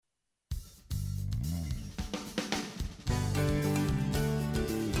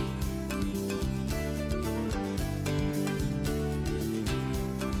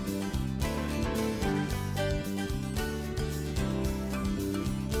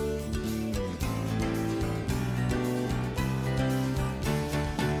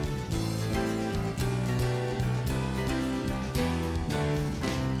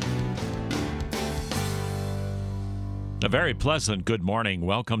very pleasant good morning.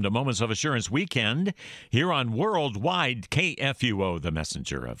 Welcome to Moments of Assurance Weekend here on Worldwide KFUO, the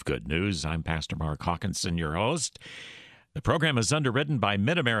messenger of good news. I'm Pastor Mark Hawkinson, your host. The program is underwritten by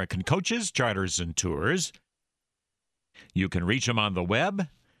Mid-American Coaches, Charters, and Tours. You can reach them on the web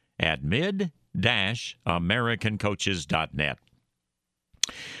at mid-americancoaches.net.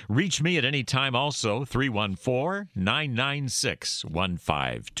 Reach me at any time also,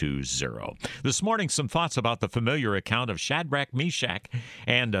 314-996-1520. This morning, some thoughts about the familiar account of Shadrach, Meshach,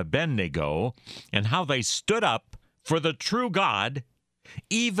 and Abednego and how they stood up for the true God,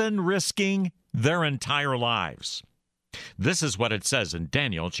 even risking their entire lives. This is what it says in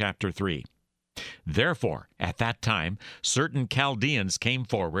Daniel chapter 3. Therefore, at that time, certain Chaldeans came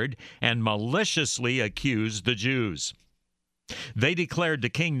forward and maliciously accused the Jews. They declared to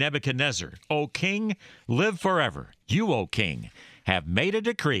King Nebuchadnezzar, O king, live forever. You, O king, have made a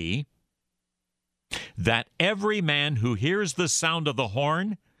decree that every man who hears the sound of the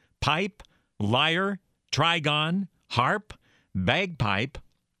horn, pipe, lyre, trigon, harp, bagpipe,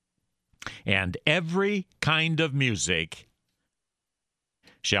 and every kind of music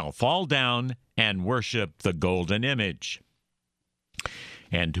shall fall down and worship the golden image.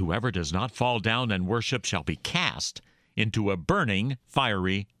 And whoever does not fall down and worship shall be cast into a burning,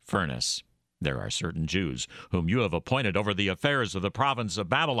 fiery furnace. There are certain Jews whom you have appointed over the affairs of the province of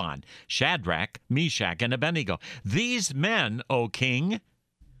Babylon, Shadrach, Meshach, and Abednego. These men, O king,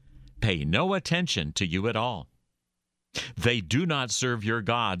 pay no attention to you at all. They do not serve your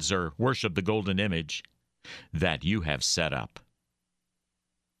gods or worship the golden image that you have set up.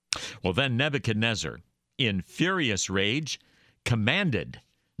 Well, then Nebuchadnezzar, in furious rage, commanded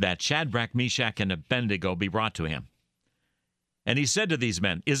that Shadrach, Meshach, and Abednego be brought to him. And he said to these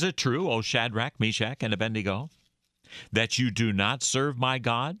men, Is it true, O Shadrach, Meshach, and Abednego, that you do not serve my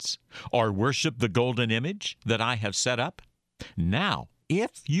gods or worship the golden image that I have set up? Now,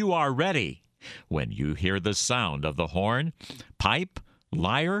 if you are ready, when you hear the sound of the horn, pipe,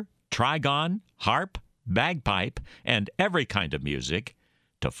 lyre, trigon, harp, bagpipe, and every kind of music,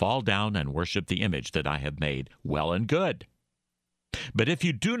 to fall down and worship the image that I have made, well and good. But if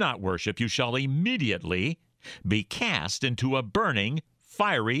you do not worship, you shall immediately be cast into a burning,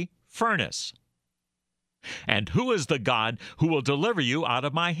 fiery furnace. And who is the God who will deliver you out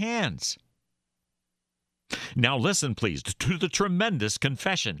of my hands? Now listen, please, to the tremendous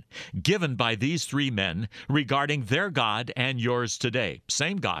confession given by these three men regarding their God and yours today.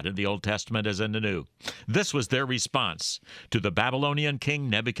 Same God in the Old Testament as in the New. This was their response to the Babylonian king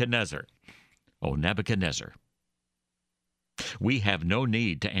Nebuchadnezzar. O Nebuchadnezzar, we have no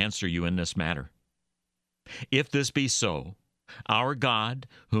need to answer you in this matter. If this be so, our God,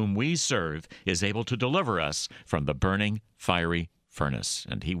 whom we serve, is able to deliver us from the burning, fiery furnace,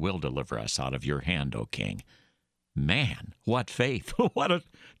 and he will deliver us out of your hand, O king. Man, what faith! What a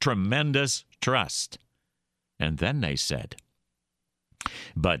tremendous trust! And then they said,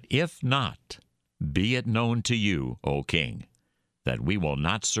 But if not, be it known to you, O king, that we will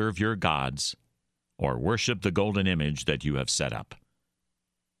not serve your gods or worship the golden image that you have set up.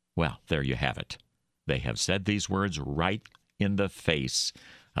 Well, there you have it. They have said these words right in the face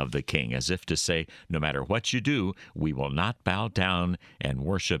of the king, as if to say, no matter what you do, we will not bow down and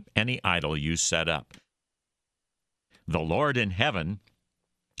worship any idol you set up. The Lord in heaven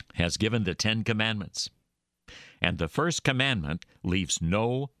has given the 10 Commandments, and the first commandment leaves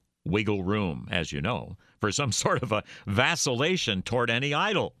no wiggle room, as you know, for some sort of a vacillation toward any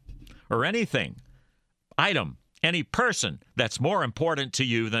idol or anything, item, any person that's more important to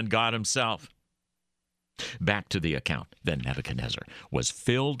you than God himself. Back to the account. Then Nebuchadnezzar was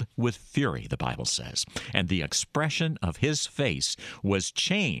filled with fury, the Bible says, and the expression of his face was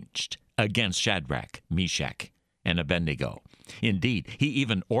changed against Shadrach, Meshach, and Abednego. Indeed, he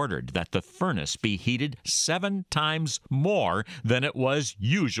even ordered that the furnace be heated 7 times more than it was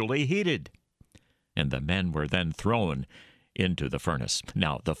usually heated. And the men were then thrown into the furnace.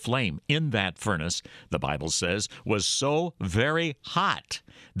 Now, the flame in that furnace, the Bible says, was so very hot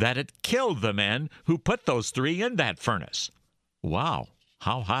that it killed the men who put those 3 in that furnace. Wow,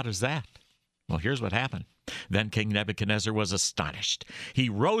 how hot is that? Well, here's what happened. Then King Nebuchadnezzar was astonished. He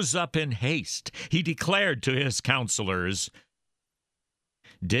rose up in haste. He declared to his counselors,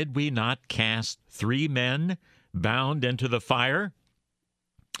 Did we not cast 3 men bound into the fire?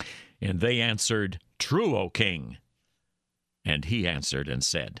 And they answered, True, O king. And he answered and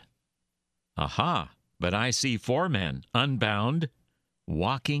said, Aha, but I see 4 men unbound,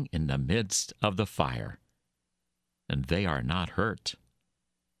 walking in the midst of the fire, and they are not hurt.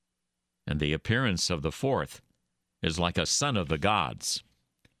 And the appearance of the 4th is like a son of the gods.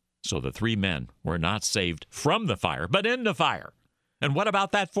 So the three men were not saved from the fire, but in the fire. And what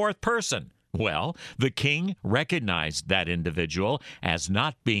about that fourth person? Well, the king recognized that individual as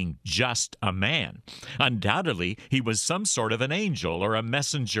not being just a man. Undoubtedly, he was some sort of an angel or a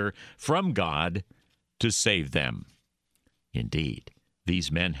messenger from God to save them. Indeed,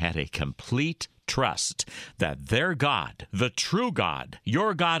 these men had a complete trust that their God, the true God,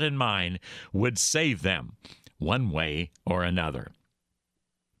 your God and mine, would save them one way or another.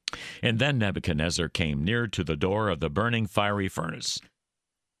 And then Nebuchadnezzar came near to the door of the burning fiery furnace,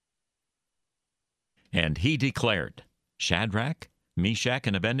 and he declared, Shadrach, Meshach,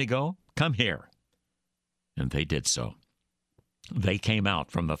 and Abednego, come here. And they did so. They came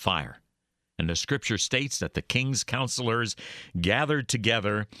out from the fire. And the scripture states that the king's counselors gathered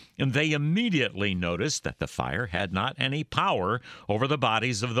together, and they immediately noticed that the fire had not any power over the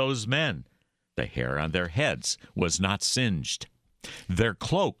bodies of those men. The hair on their heads was not singed. Their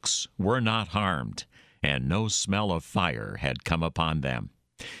cloaks were not harmed, and no smell of fire had come upon them.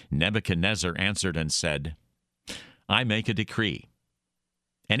 Nebuchadnezzar answered and said, I make a decree.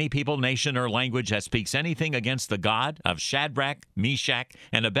 Any people, nation, or language that speaks anything against the God of Shadrach, Meshach,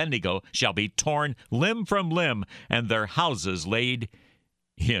 and Abednego shall be torn limb from limb, and their houses laid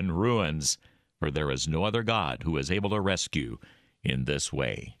in ruins. For there is no other God who is able to rescue in this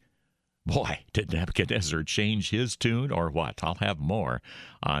way. Boy, did Nebuchadnezzar change his tune or what? I'll have more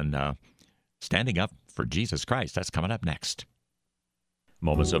on Standing Up for Jesus Christ. That's coming up next.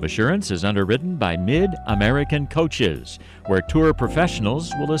 Moments of Assurance is underwritten by Mid-American Coaches, where tour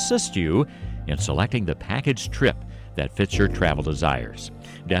professionals will assist you in selecting the package trip that fits your travel desires.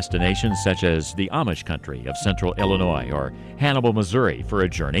 Destinations such as the Amish country of central Illinois or Hannibal, Missouri for a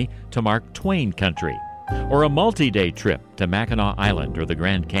journey to Mark Twain country, or a multi-day trip to Mackinac Island or the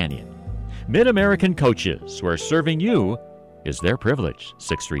Grand Canyon. Mid-American Coaches, where serving you is their privilege.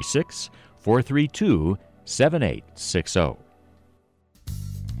 636-432-7860.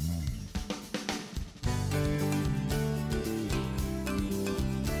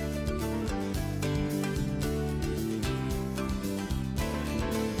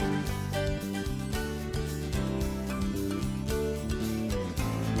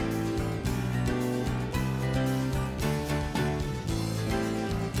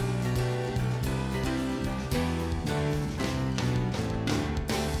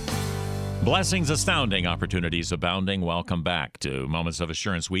 Blessings astounding, opportunities abounding. Welcome back to Moments of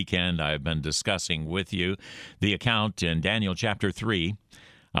Assurance Weekend. I've been discussing with you the account in Daniel chapter 3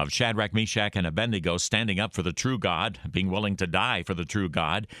 of Shadrach, Meshach, and Abednego standing up for the true God, being willing to die for the true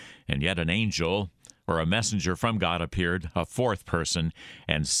God, and yet an angel or a messenger from God appeared, a fourth person,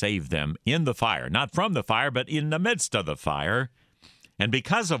 and saved them in the fire. Not from the fire, but in the midst of the fire. And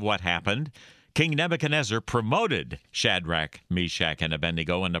because of what happened, King Nebuchadnezzar promoted Shadrach, Meshach, and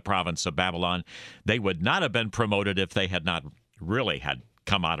Abednego in the province of Babylon. They would not have been promoted if they had not really had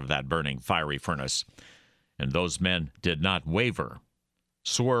come out of that burning fiery furnace. And those men did not waver,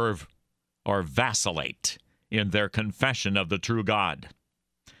 swerve, or vacillate in their confession of the true God.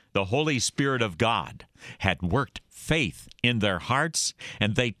 The Holy Spirit of God had worked faith in their hearts,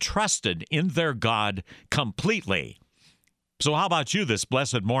 and they trusted in their God completely. So how about you this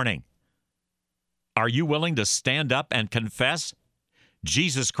blessed morning? Are you willing to stand up and confess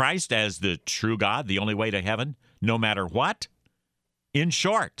Jesus Christ as the true God, the only way to heaven, no matter what? In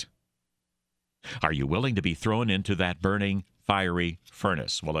short, are you willing to be thrown into that burning, fiery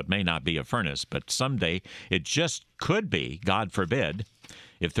furnace? Well, it may not be a furnace, but someday it just could be, God forbid,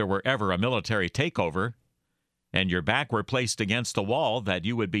 if there were ever a military takeover and your back were placed against the wall, that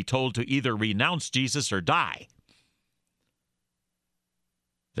you would be told to either renounce Jesus or die.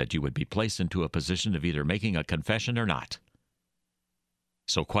 That you would be placed into a position of either making a confession or not.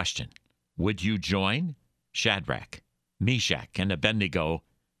 So question, would you join Shadrach, Meshach, and Abednego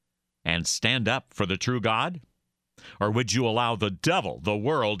and stand up for the true God? Or would you allow the devil, the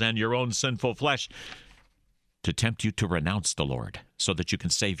world, and your own sinful flesh to tempt you to renounce the Lord so that you can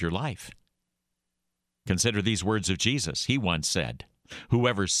save your life? Consider these words of Jesus. He once said,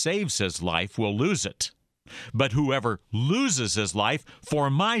 "Whoever saves his life will lose it. But whoever loses his life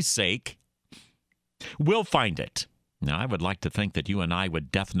for my sake will find it." Now, I would like to think that you and I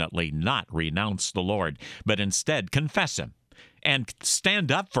would definitely not renounce the Lord, but instead confess him and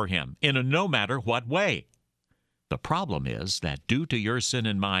stand up for him in a no matter what way. The problem is that due to your sin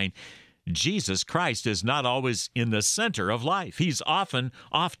and mine, Jesus Christ is not always in the center of life. He's often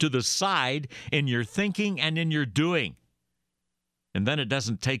off to the side in your thinking and in your doing. And then it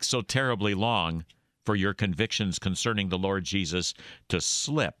doesn't take so terribly long for your convictions concerning the Lord Jesus to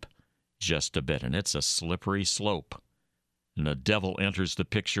slip just a bit. And it's a slippery slope. and the devil enters the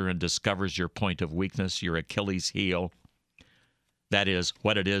picture and discovers your point of weakness, your Achilles heel. That is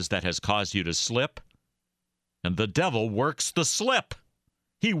what it is that has caused you to slip. And the devil works the slip.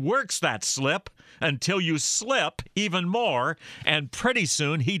 He works that slip until you slip even more, and pretty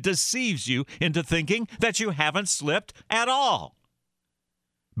soon he deceives you into thinking that you haven't slipped at all.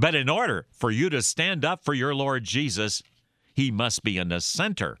 But in order for you to stand up for your Lord Jesus, he must be in the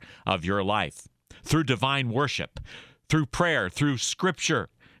center of your life through divine worship, through prayer, through Scripture,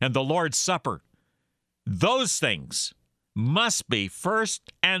 and the Lord's Supper. Those things must be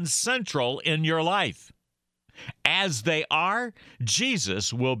first and central in your life. As they are,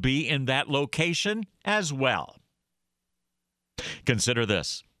 Jesus will be in that location as well. Consider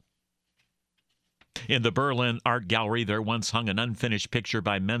this. In the Berlin Art Gallery, there once hung an unfinished picture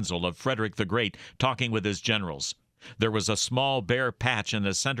by Menzel of Frederick the Great talking with his generals. There was a small bare patch in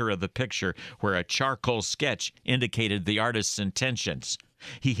the center of the picture where a charcoal sketch indicated the artist's intentions.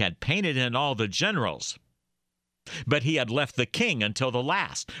 He had painted in all the generals, but he had left the king until the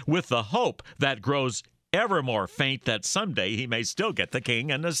last, with the hope that grows ever more faint that someday he may still get the king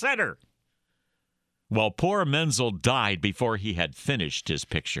in the center. Well, poor Menzel died before he had finished his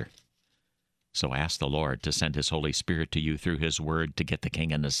picture. So ask the Lord to send his Holy Spirit to you through his word to get the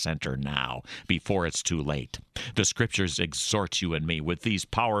king in the center now, before it's too late. The Scriptures exhort you and me with these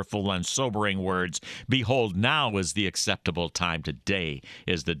powerful and sobering words. Behold, now is the acceptable time. Today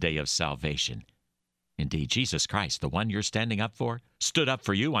is the day of salvation. Indeed, Jesus Christ, the one you're standing up for, stood up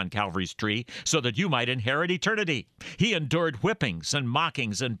for you on Calvary's tree so that you might inherit eternity. He endured whippings and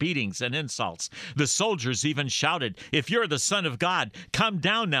mockings and beatings and insults. The soldiers even shouted, "If you're the Son of God, come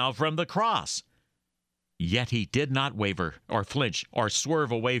down now from the cross." Yet he did not waver or flinch or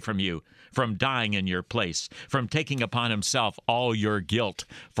swerve away from you, from dying in your place, from taking upon himself all your guilt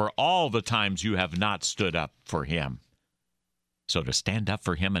for all the times you have not stood up for him. So to stand up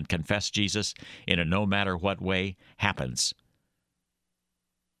for him and confess Jesus in a no matter what way happens.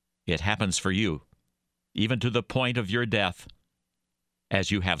 It happens for you, even to the point of your death,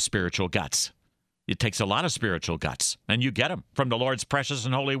 as you have spiritual guts. It takes a lot of spiritual guts, and you get them from the Lord's precious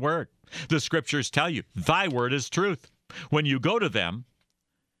and holy word. The Scriptures tell you, thy word is truth. When you go to them,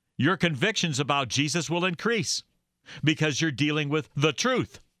 your convictions about Jesus will increase because you're dealing with the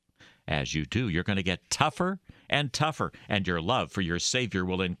truth. As you do, you're going to get tougher and tougher, and your love for your Savior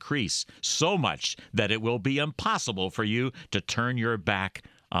will increase so much that it will be impossible for you to turn your back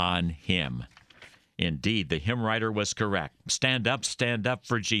on him. Indeed, the hymn writer was correct. Stand up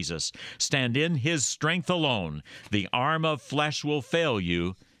for Jesus. Stand in his strength alone. The arm of flesh will fail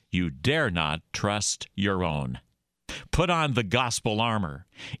you. You dare not trust your own. Put on the gospel armor,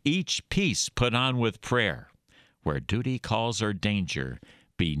 each piece put on with prayer. Where duty calls or danger,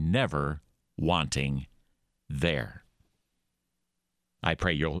 be never wanting there. I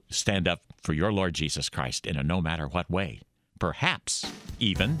pray you'll stand up for your Lord Jesus Christ in a no matter what way. Perhaps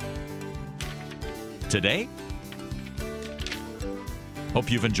even today.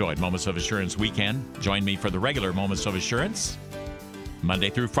 Hope you've enjoyed Moments of Assurance weekend. Join me for the regular Moments of Assurance, Monday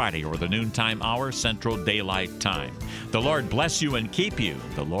through Friday, or the noontime hour, Central Daylight Time. The Lord bless you and keep you.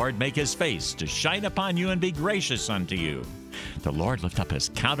 The Lord make his face to shine upon you and be gracious unto you. The Lord lift up his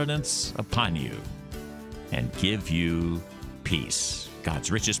countenance upon you and give you peace. God's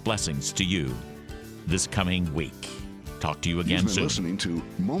richest blessings to you this coming week. Talk to you again soon. You've been listening to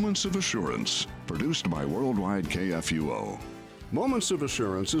Moments of Assurance, produced by Worldwide KFUO. Moments of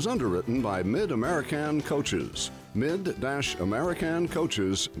Assurance is underwritten by Mid-American Coaches.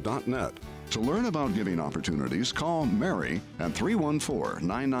 mid-americancoaches.net. To learn about giving opportunities, call Mary at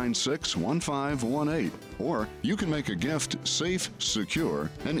 314-996-1518. Or you can make a gift safe,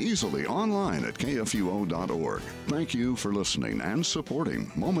 secure, and easily online at kfuo.org. Thank you for listening and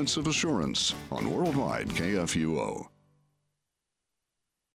supporting Moments of Assurance on Worldwide KFUO.